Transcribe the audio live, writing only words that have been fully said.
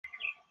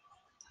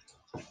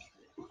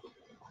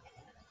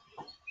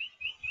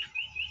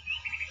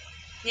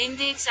Name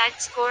the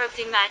exact score of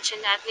the match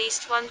and at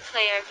least one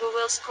player who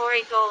will score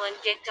a goal and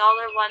get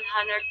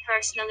 $100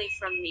 personally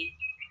from me.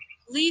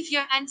 Leave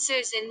your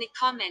answers in the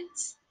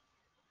comments.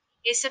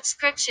 A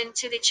subscription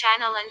to the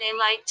channel and a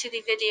like to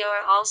the video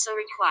are also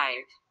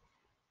required.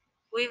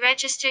 We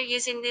register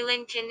using the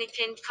link in the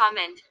pinned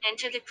comment,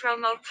 enter the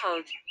promo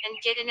code,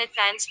 and get an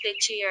advance bid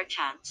to your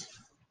account.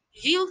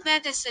 Real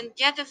Betis and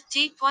Getafe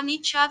take on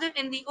each other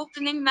in the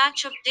opening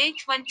match of day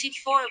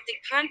 24 of the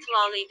current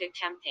La Liga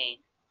campaign.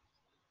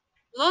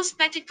 Los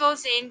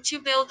Beticos aim to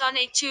build on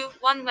a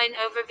 2-1 win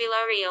over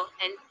Villarreal,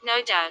 and,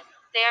 no doubt,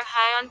 they are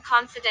high on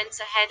confidence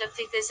ahead of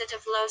the visit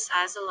of Los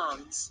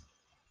Azulones.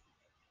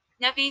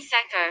 Naby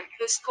Thakar,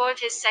 who scored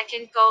his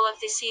second goal of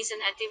the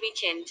season at the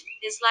weekend,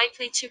 is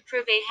likely to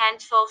prove a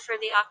handful for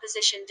the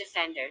opposition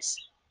defenders.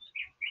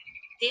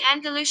 The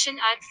Andalusian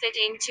outfit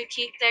aim to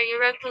keep their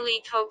Europa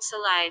League hopes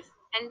alive,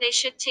 and they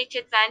should take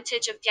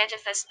advantage of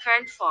Getafe's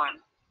current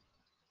form.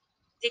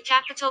 The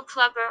capital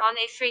club are on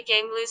a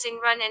three-game losing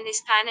run in the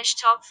Spanish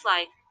top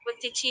flight,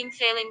 with the team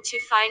failing to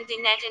find the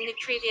net in the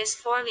previous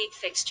four league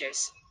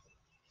fixtures.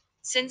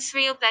 Since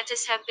Real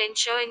Betis have been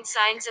showing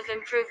signs of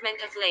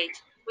improvement of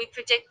late, we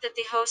predict that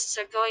the hosts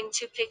are going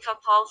to pick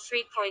up all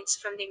 3 points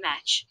from the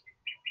match.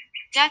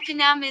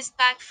 Dagenham is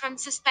back from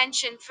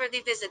suspension for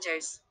the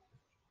visitors.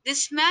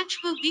 This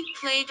match will be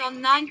played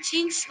on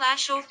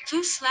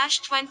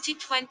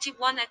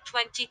 19/02/2021 at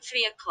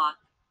 23 o'clock.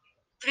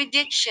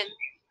 Prediction: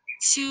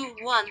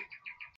 2-1.